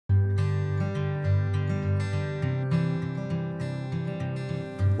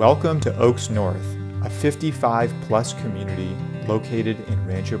Welcome to Oaks North, a 55-plus community located in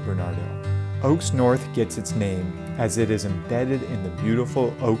Rancho Bernardo. Oaks North gets its name as it is embedded in the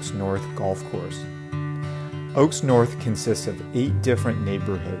beautiful Oaks North Golf Course. Oaks North consists of 8 different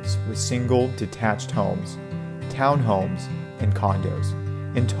neighborhoods with single, detached homes, townhomes, and condos.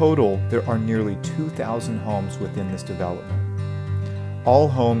 In total, there are nearly 2,000 homes within this development. All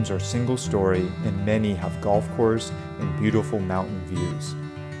homes are single-story and many have golf course and beautiful mountain views.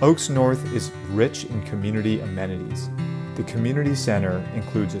 Oaks North is rich in community amenities. The community center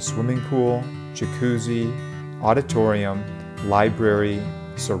includes a swimming pool, jacuzzi, auditorium, library,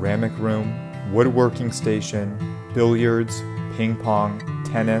 ceramic room, woodworking station, billiards, ping pong,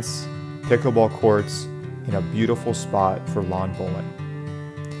 tennis, pickleball courts, and a beautiful spot for lawn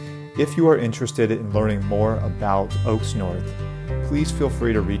bowling. If you are interested in learning more about Oaks North, please feel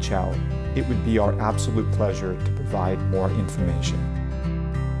free to reach out. It would be our absolute pleasure to provide more information.